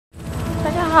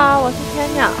好，我是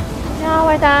千鸟，今天要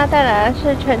为大家带来的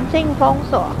是全境封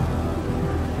锁。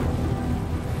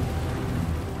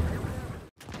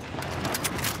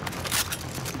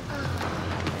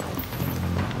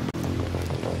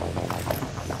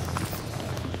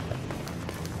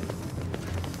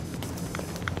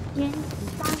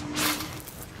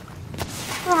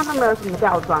对啊，都没有什么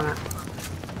吊装啊，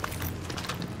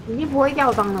肯定不会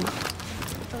吊装的嘛。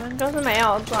就是没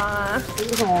有装啊，为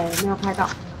什么没有拍到？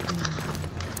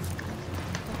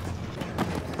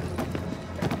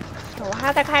我还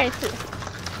要再开一次。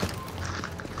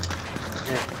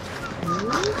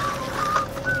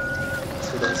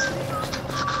吃东西。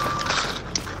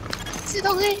吃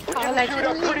东西，好，来吃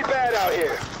东西。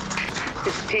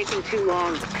 It's taking too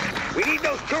long. We need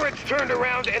those turrets turned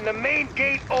around and the main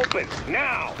gate open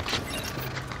now.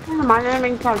 为什么在那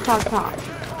边跳跳跳？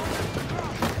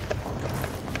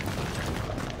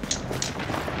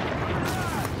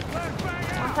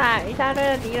哇塞，一大堆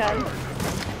的敌人。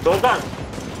怎么办？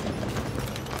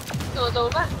怎么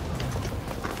办？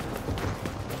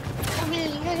上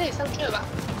面应该可以上去了吧？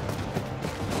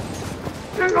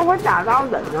那个会打到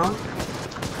人哦。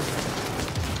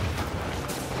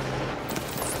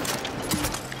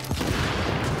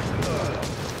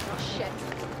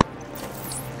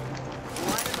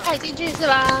 开进去是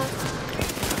吧？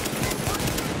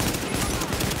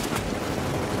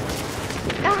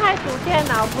要害主电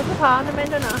脑，不是跑到那边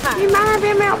就能害。你妈那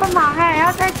边没有办法害，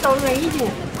要再走远一点。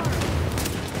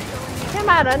先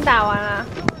把人打完了。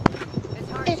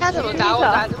哎，他怎么打我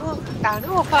打那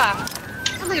么快？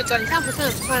他们有转向不是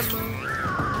很快吗？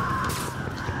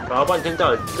搞了半天，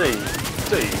到底这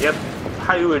里要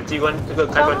害入的机关，这个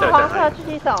开关在黄色狙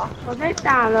击手，我被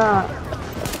打了。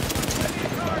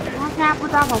 他现在不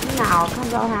知道跑去哪，我看不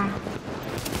到他，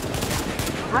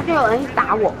然后就有人一直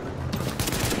打我。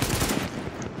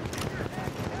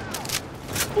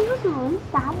为什么有人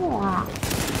打我啊？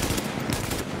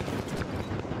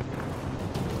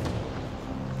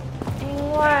因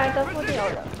为这附近有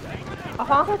人。哦，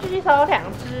黄色狙击手有2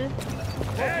只。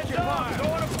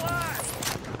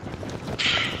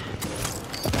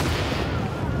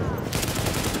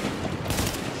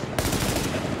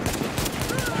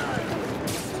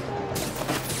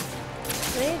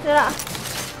死了！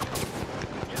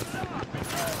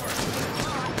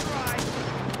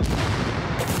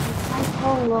太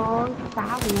痛了，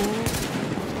打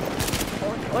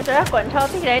我觉得滚球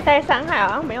地雷带伤害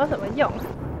好像没有什么用。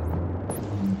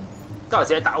到底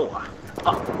谁在打我啊？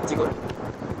啊，机会！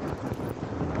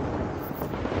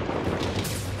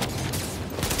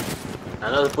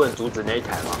难道是不能阻止那一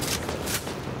台吗？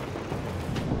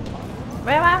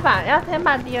没办法，要先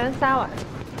把敌人杀完。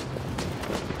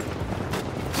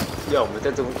 要我们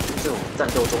在这种战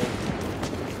斗中，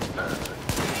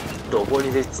躲过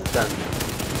那些子弹。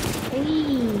哎，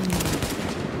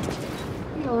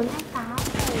有人在打我。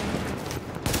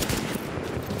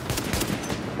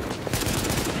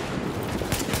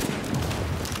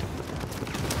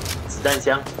子弹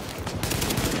箱。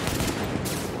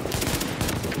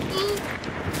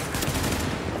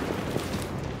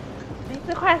没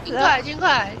事，快死了！尽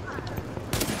快！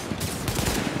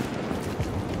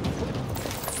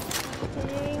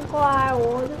 怪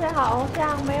我这边好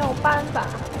像没有办法。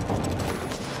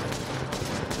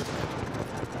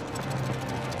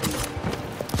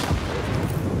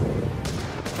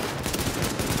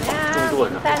怎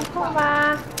样？弹痛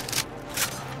吧？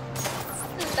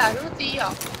打那么低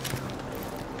哦。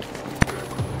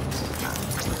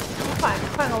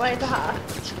换个位置好了。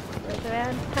我这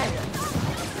边太人。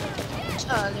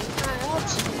扯铃还要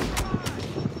扯。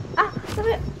啊，这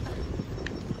边。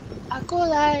 爬过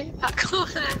来，爬过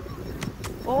来！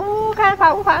哦，看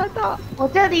爬不爬得到。我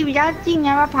这里比较近，你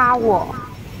要不要爬我？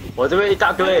我这边一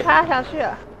大堆。爬下去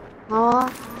了。哦。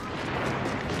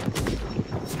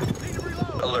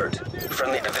Alert!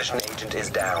 Friendly division agent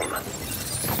is down.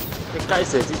 那该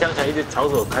死的机枪才一直朝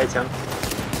着我开枪。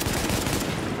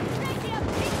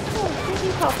狙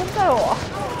击手针对我。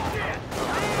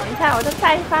等一下，我就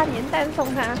再一发粘弹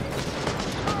送他。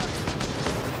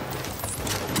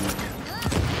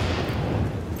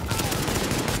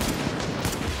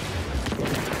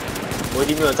 我已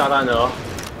经没有炸弹了哦。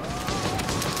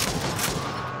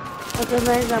我这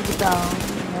边找不到。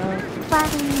翻。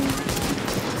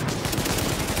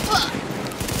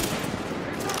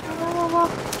我，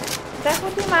你在附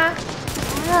近吗？来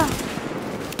了。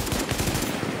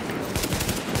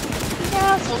应该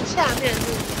要从下面入。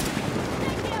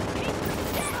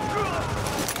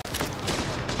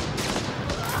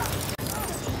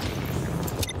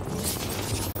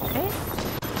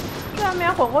居然没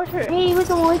有混过去！哎，为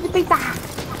什么我一直被打？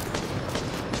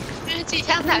因为自己机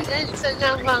枪台在你正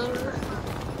上方。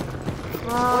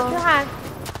我去喊。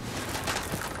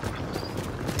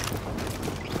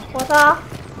火车。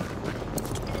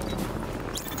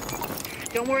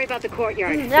 Don't worry about the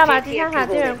courtyard. 要把机枪塔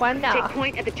资源关掉。 Take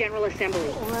point at the general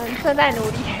assembly. 我们正在努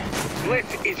力。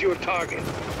Blitz is your target.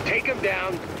 Take him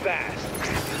down fast.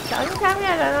 小心下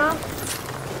面人哦。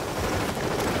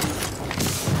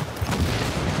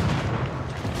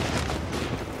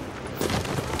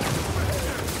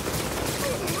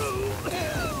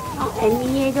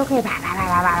NEA 就可以啪。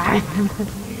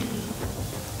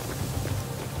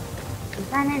子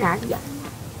弹在哪里啊？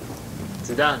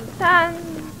子弹？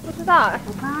不知道哎。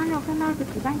我刚刚有看到一个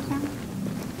子弹箱。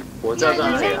我知道在哪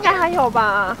里。里面应该还有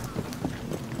吧？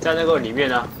在那个里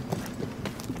面啊。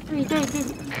对。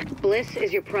Bliss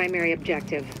is your primary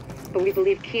objective, but we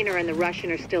believe Keener and the Russian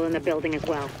are still in the building as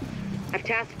well. I've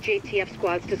tasked JTF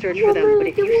squads to search for them, but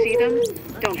if you see them,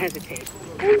 don't hesitate.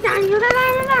 有的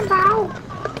在跑。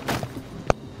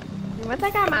你们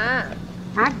在干嘛？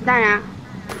拿子弹啊！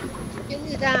原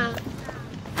子弹啊！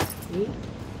咦？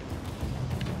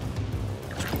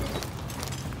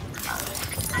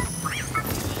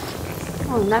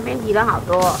哦，那边敌人好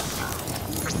多。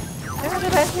因为这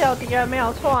边是有敌人，没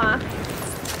有错啊。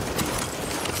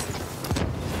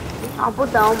哦，不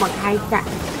等我们开战，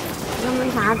他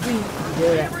们想要自己死，对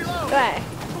不对？对。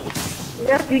你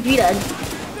要狙击人。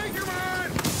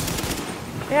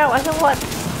因为我是我。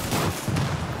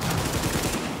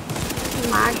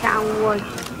马上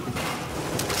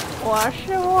我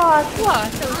是我。哇，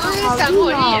什么东西好闪火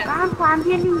力？刚刚突然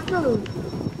变绿色。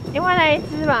因为那一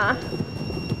只嘛。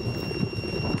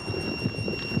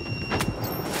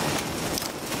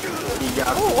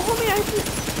哦，我后面有一只。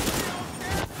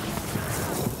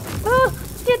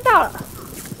电到了，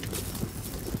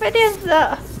被电死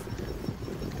了。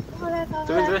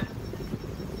这边。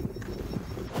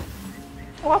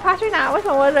我要爬去哪？为什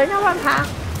么我人要乱爬？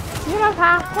你乱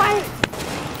爬，快！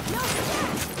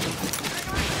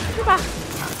去吧。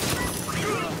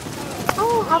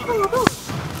哦，好痛，好痛！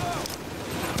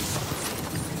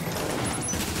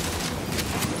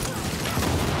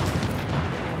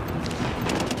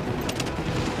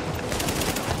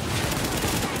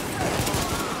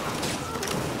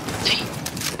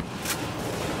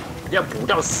要补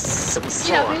到什么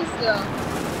时候啊？死了。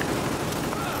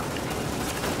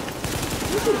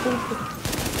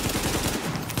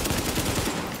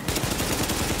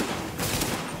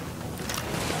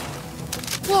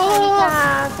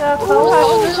哇，这可快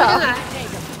不少！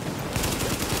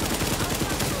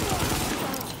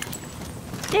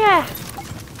耶！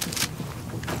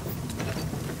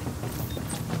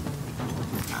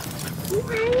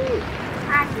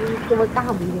你怎么大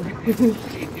名的？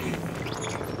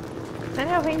哪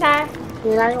个平台？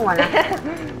你来用完了。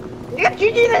你个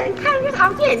狙击人，看一个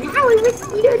讨厌，你看我以为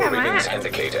狙击人干嘛？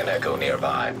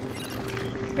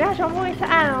不要重复一次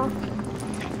按哦。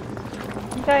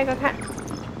一个一个看。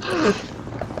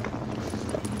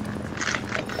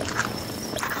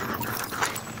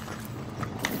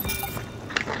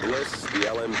Bliss, the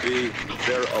LMB,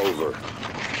 they're over.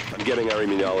 I'm getting our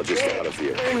immunologist out of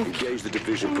here. Engage the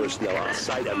division personnel on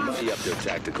site and tee up their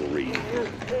tactical read.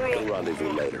 We'll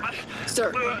rendezvous later.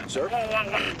 Sir. Sir?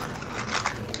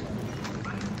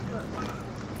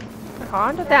 好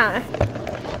像就这样哎。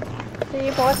第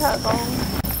一波特工。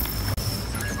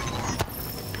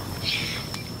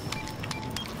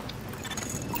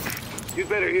You'd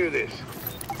better hear this.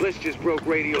 Bliss just broke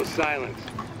radio silence.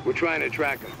 We're trying to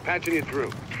track him. Patching you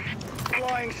through.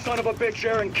 Lying son of a bitch,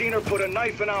 Aaron Keener put a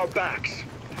knife in our backs.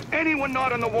 Anyone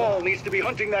not on the wall needs to be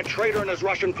hunting that traitor and his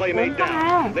Russian playmate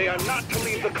down. They are not to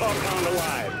leave the compound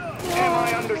alive. Am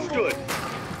I understood?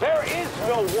 There is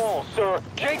no wall, sir.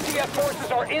 JTF forces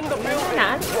are in the building.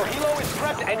 Your helo is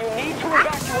prepped and you need to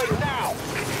evacuate now.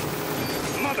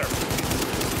 Mother.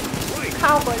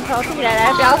 靠滚球地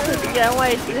来标示敌人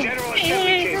位置。对，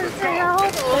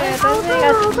这是一个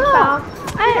急招。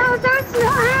哎，我扎死了！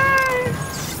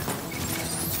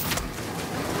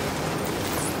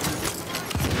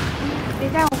别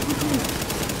在我附近！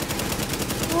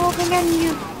我看看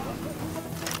你，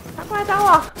他过来找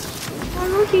我！他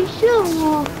如谁射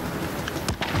我？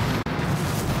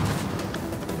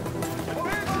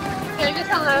有一个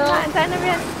上来了，你在那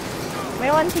边，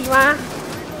没问题吗？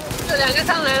有两个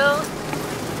上来了。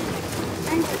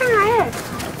你上来了！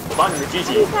我帮你们狙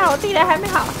击。看我地雷还没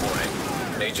好。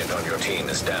Agent on your team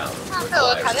is down. 被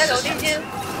我卡在楼梯间。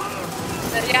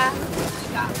人家。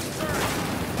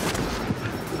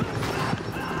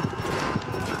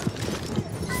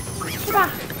是吧？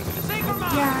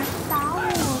呀，打我！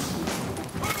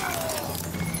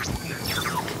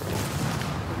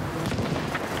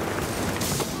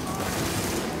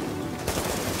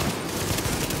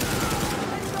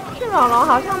龙龙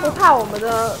好像不怕我们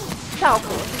的效果，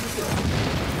是不是？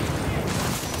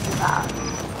啊，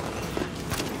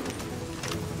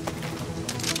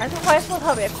还是恢复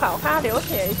特别快，我看他流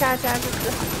血一下，现在就是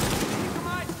好。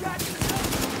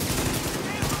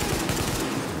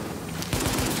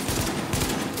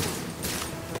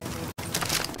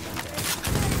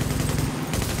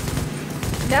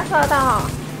你要射得到哈？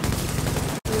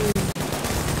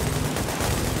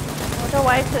我就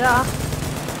维持了。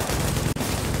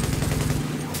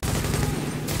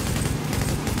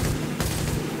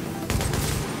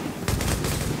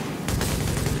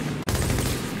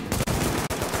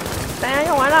等一下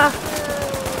用完了，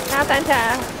大家站起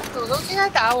来。什么东西在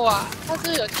打我啊？他是不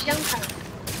是有机枪弹？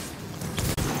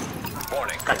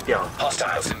干掉。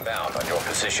Hostiles inbound on your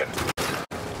position.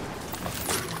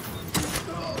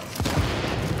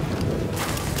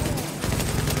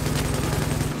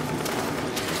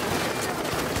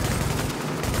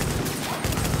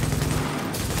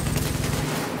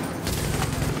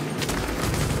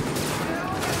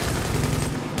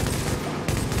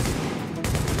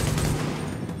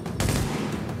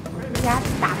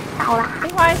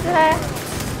 另外一只嘞，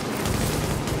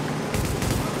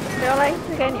留了一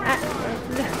只给你按，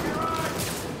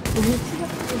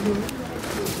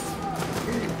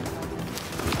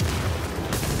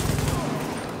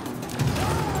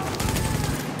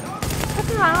他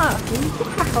吃完了，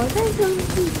好像就是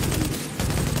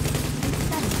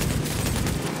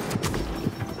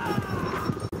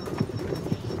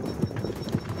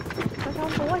好像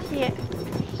多血。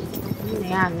你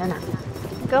呀？你在哪？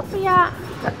隔壁啊，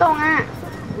不动啊！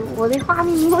我的画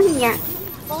面没有你啊！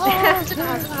哦，这个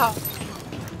好，这个好。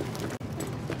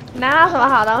你拿到什么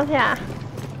好东西啊？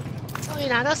终于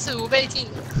拿到15倍镜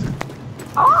了。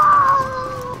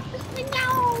哦！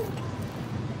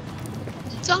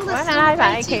装的15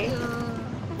倍镜啊！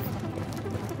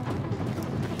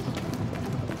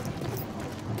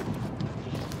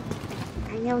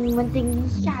哎呦，你们等一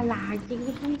下啦，这个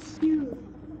东西。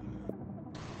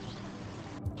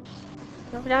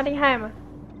有比较厉害吗？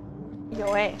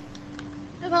有哎、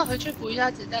要不要回去补一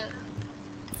下子弹？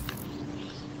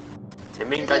前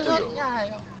面应该就有。底下还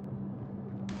有。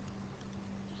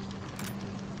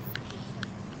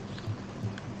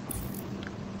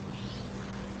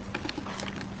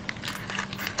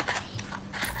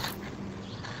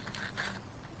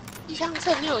一枪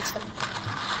剩6成。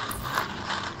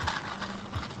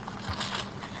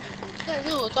但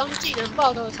是我装技能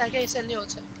爆头才可以剩6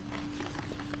成。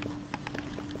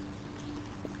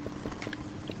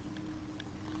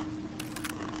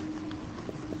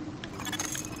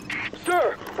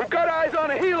Sir, we've got eyes on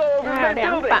a helo over that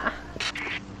building.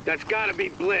 That's gotta be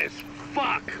Bliss.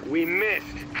 Fuck, we missed.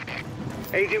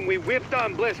 Agent, we whipped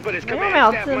on Bliss, but his command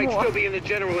staff might still be in the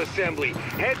General Assembly.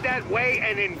 Head that way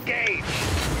and engage.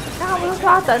 刚刚不是说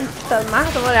要等吗？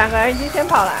怎么2个人已经先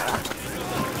跑来了？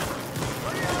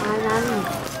哪里？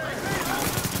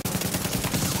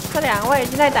这2位已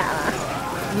经在打了。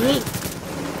你。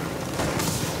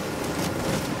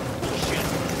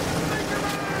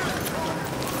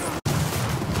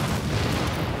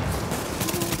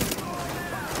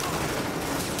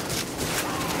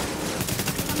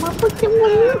不行我！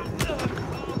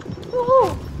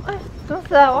哦，哎，怎么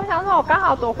死了？我想说，我刚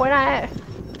好躲回来。哎，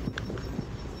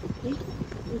你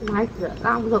怎么还死了？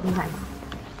刚刚不是有平台吗？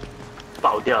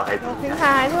爆掉还不？有平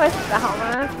台还是会死的好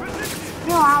吗？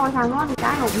没有啊，我想说你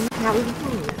刚刚有平台，我一直救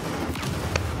你。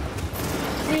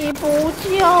你不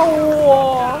救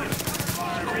我？我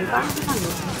刚刚看到你。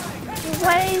你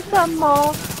为什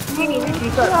么？因为你是橘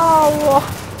色。救我！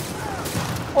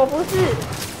我不是，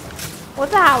我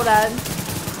是好人。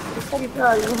橘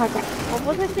色进化者。我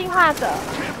不是进化者。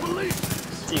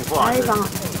进化者。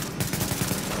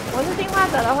我是进化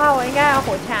者的话，我应该要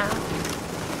火枪。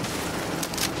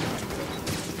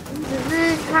你只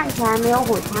是看起来没有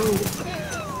火枪，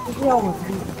不是有火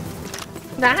枪的。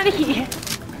哪里？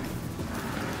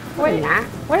哪？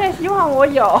我也希望我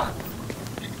有。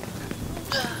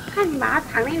看你把它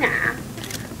藏在哪？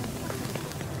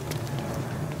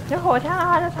有火枪的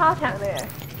话就超强的耶。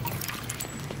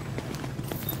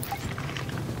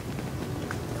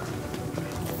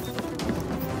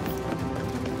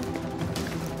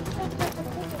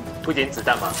不点子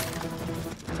弹吗？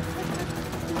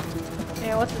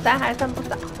我子弹还剩不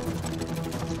少，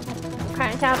我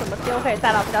看一下怎么丢可以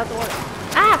炸到比较多人。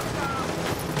啊！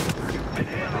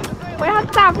我要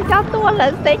炸比较多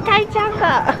人，谁开枪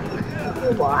的？是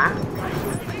我啊！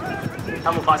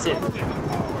他们发现。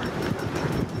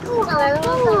上来了，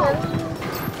上来了！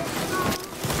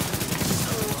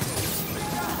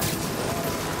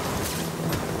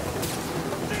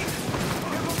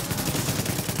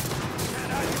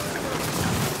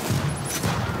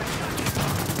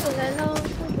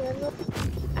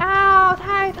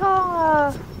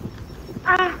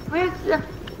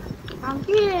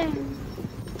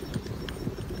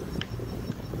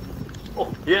哦，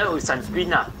原来有伞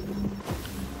兵啊！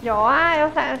有啊，有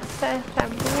伞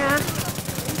兵啊。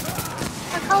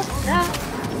快靠死啊！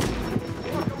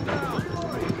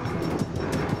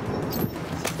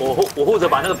我负责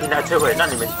把那个平台摧毁，那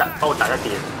你们帮我打下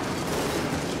点。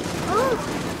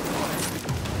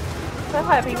摧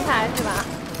毁平台是吧？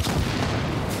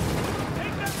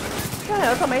这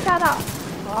有可没炸到。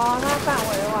哦，它范围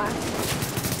外。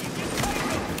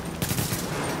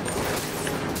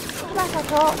是吧，小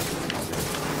球？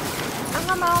让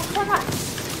他们快快！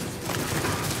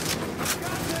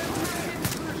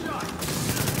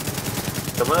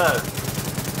怎么了？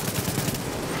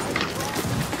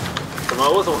怎么？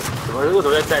为什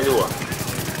么在载入啊？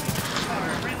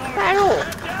载入？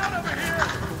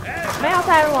没有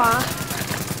载入啊。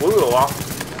我有啊。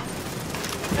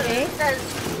诶，在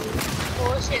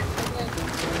脱线之类的。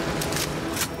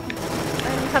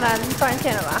你可能断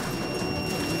线了吧？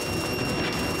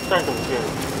断什么线？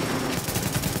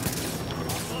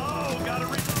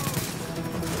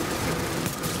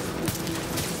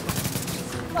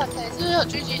哇塞，是不是有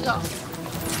狙击手？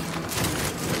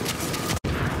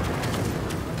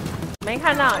没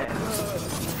看到耶。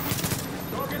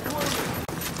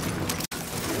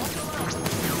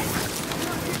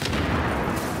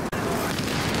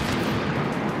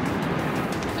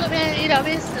这边医疗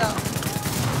兵死了。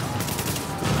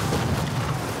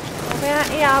我边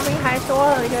医疗兵还多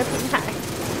了一个平台。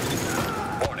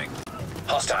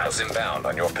Hostiles inbound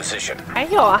on your position. 还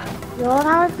有啊，有，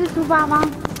他会四处八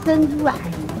方伸出来。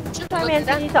外面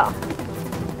狙击手。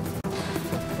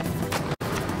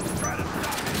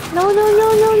No！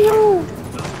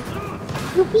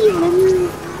 有病人！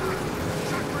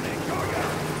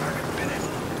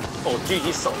哦，狙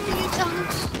击手。一张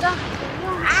子弹不用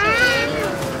钱。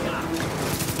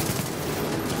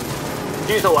狙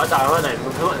击手我要打的话呢，你们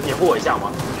可以掩护我一下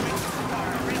吗？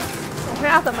我们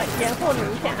要怎么掩护你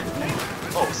一下？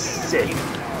哦，shit！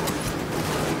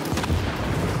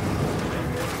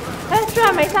哎，居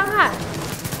然没伤害！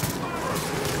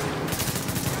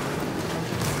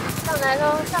上来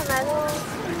喽，上来喽！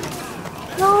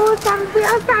楼长不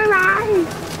要上来！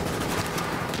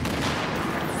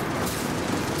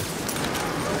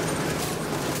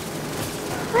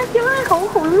他就会红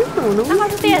红的手了。那么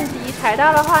是电击，踩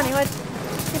到的话你会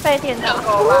被电到。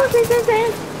哦，谁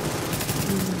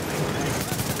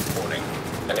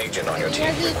？An agent on your 应 team 该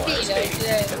是地 requires 雷之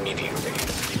类 aid 的。 immediately.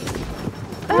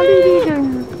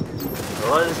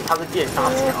 他是电打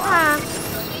起来。怕。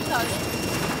小心！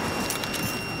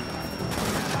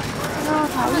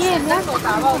讨厌，单手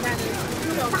打爆弹的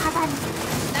大弹！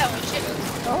太危险了。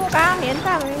我刚刚连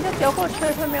弹明明就丢过去，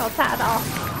却没有炸到。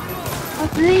我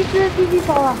直一只狙击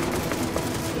手了。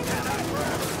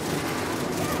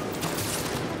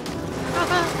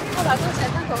快把这个闪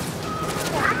弹手！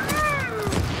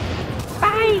拜！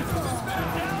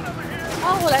哦，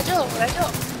我来救！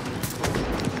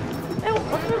哎，我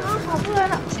这好像跑出来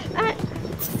了！哎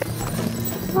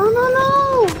 ！No！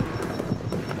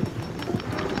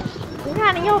 你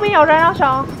看，你右边有人哦，熊。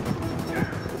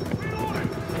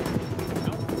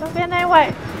右边那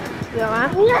位死了吗？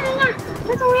等一下，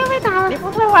他从右边打了。你不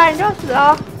退回来你就死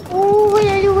哦。哦，回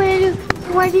来就，我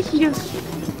已经死了。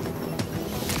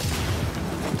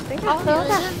等一下，等一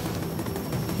下。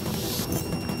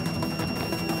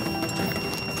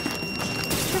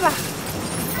去吧。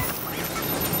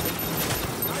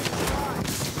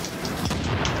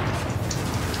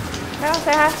还有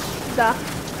谁还死的？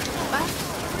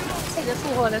这个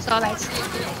复活的时候来吃一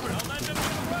点。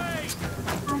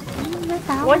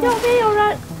我右边有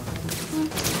人。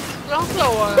不用救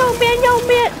我了。右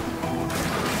边。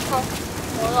好，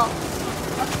活了。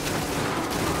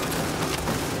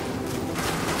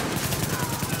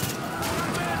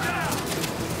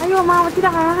还有吗？我记得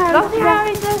好像还有。楼梯还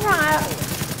有一只上来了。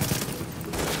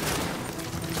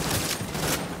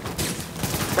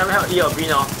下面还有医疗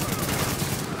兵哦。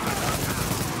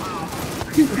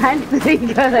还只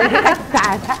一个人在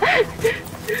打他，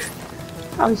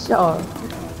好笑哦！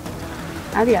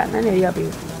哪里有药兵？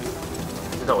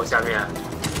就在我下面啊。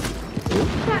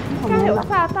应该有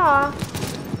炸到啊！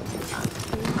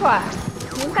奇怪，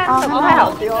您弹怎么太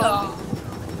好丢了？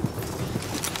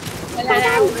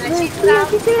来，我们来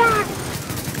去追啦！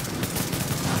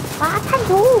把它探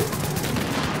头！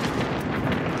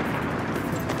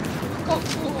够粗！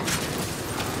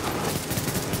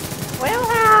我用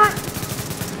它。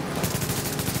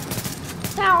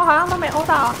这样我好像都没欧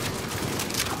到。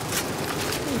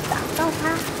打到他。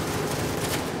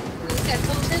感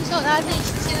同身受他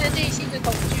现在内心的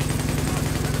恐惧。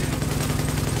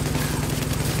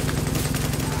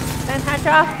但他就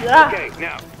要死了。 Okay,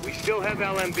 now we still have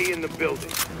LMB in the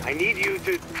building. I need you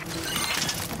to.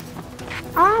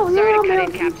 啊，我 Sorry 又 to 没 cut 有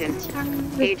in, Captain. 枪子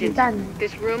Agent, 弹。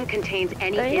 this room contains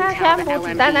any 等一下， intel 先 that 补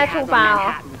子 LMB 弹再 has 出 on 发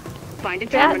哦。 Manhattan. Find a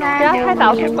不要 terminal 太 and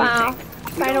早 locate 出发哦，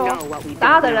 everything. 拜 We 托 don't know what we， 打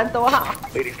到的 don't 人 know. 多好。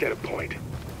 Ladies get a point.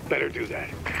 Better do that.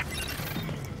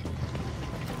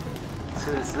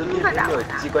 此时明明有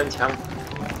机关枪。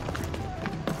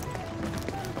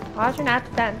我要去拿子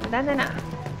弹，子弹在哪？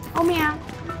后面啊，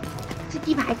是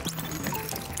鸡排。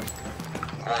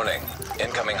 Warning.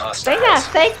 Incoming 等一下， hostiles.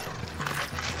 谁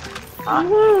啊？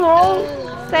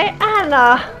谁按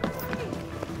了？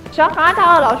小赶快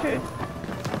到2楼去，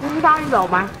不是上1楼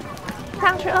吗？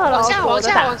上去2楼。往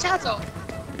下走。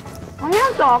往下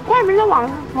走，怪不是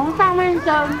从上面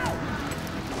升。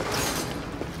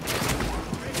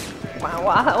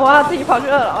我要自己跑去2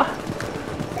楼。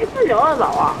哎，这有2楼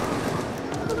啊？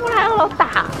我来2楼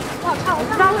打。我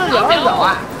知道这有2楼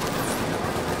啊。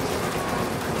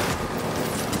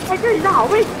哎，这里的好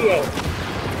位置哎。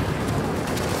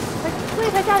所以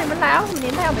才叫你们来啊！我们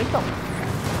年代又没动。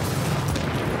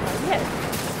耶！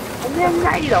我们现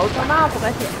在在1楼，我妈补个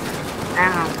血。哎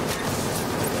好。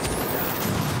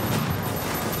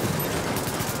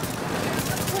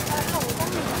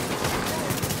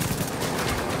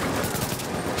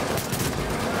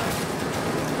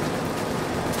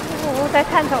我再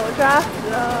看着我就要死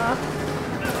了。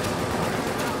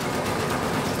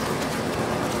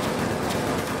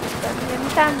等烟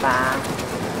弹吧。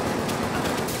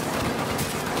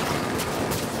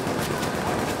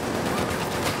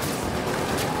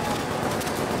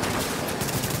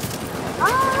啊！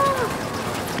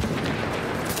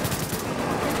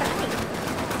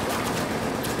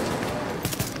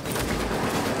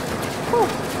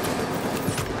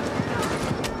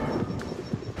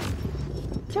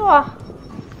救我！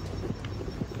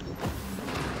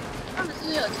他们是不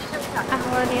是有机枪卡？啊，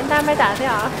我的连弹被打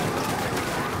掉了。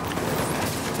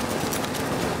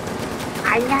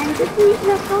哎呀，你这第一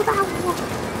次收到我。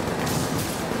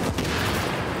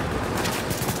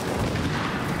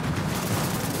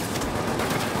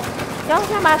然后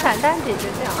先把散弹解决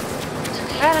掉。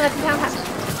还有那个机枪台。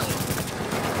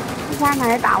机枪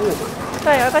台打我吗？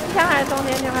对，有一个机枪台中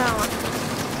间，你有看到吗？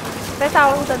在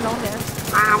道路正中间。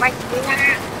啊，外星啊！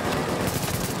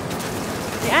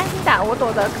你安心打，我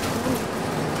躲着。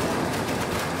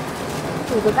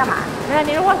躲着干嘛？没有，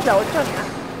你如果死了，我救你啊。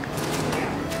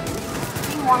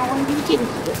哇，我已经进去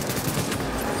了。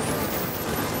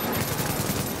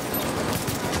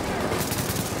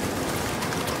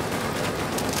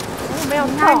我没有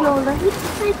那中。有人一直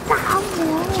在打我。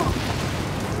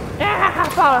啊，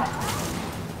爆了！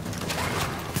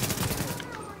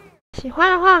喜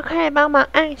欢的话可以帮忙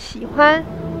按喜欢、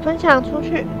分享出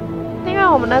去，订阅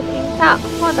我们的频道，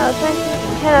获得最新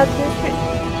影片的资讯。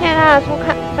谢谢大家收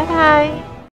看，拜拜。